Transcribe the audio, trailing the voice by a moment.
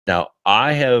Now,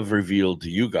 I have revealed to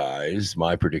you guys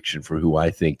my prediction for who I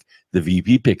think the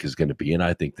VP pick is going to be, and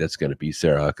I think that's going to be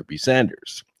Sarah Huckabee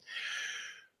Sanders.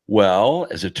 Well,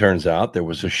 as it turns out, there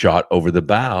was a shot over the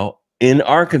bow in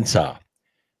Arkansas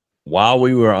while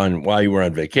you were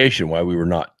on vacation, while we were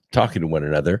not talking to one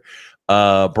another.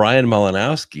 Brian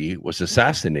Malinowski was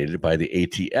assassinated by the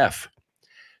ATF.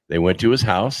 They went to his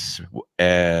house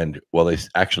and, well, they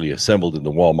actually assembled in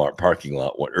the Walmart parking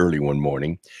lot early one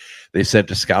morning. They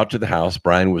sent a scout to the house.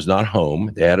 Brian was not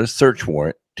home. They had a search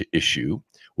warrant to issue,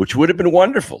 which would have been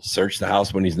wonderful. Search the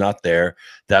house when he's not there.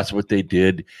 That's what they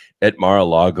did at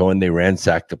Mar-a-Lago, and they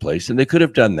ransacked the place, and they could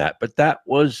have done that, but that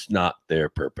was not their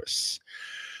purpose.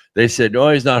 They said, no,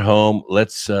 he's not home.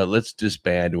 Let's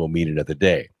disband and we'll meet another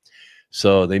day.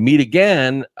 So they meet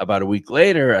again about a week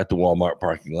later at the Walmart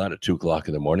parking lot at 2 o'clock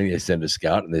in the morning. They send a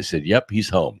scout and they said, yep, he's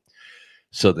home.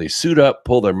 So they suit up,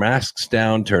 pull their masks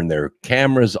down, turn their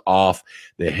cameras off.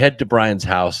 They head to Brian's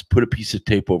house, put a piece of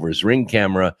tape over his Ring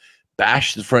camera,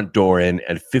 bash the front door in,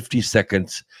 and 57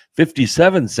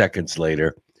 seconds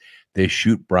later, they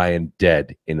shoot Brian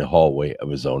dead in the hallway of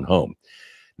his own home.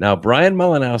 Now, Brian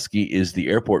Malinowski is the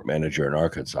airport manager in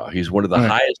Arkansas. He's one of the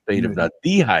highest paid, if not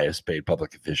the highest paid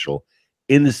public official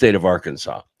in the state of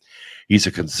Arkansas. He's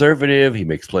a conservative. He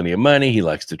makes plenty of money. He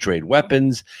likes to trade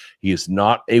weapons. He is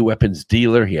not a weapons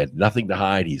dealer. He had nothing to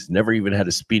hide. He's never even had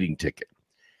a speeding ticket.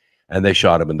 And they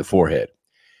shot him in the forehead.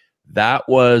 That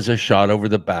was a shot over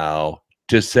the bow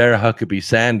to Sarah Huckabee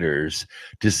Sanders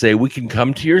to say, we can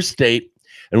come to your state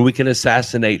and we can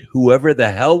assassinate whoever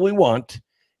the hell we want,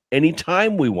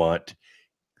 anytime we want.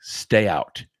 Stay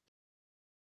out.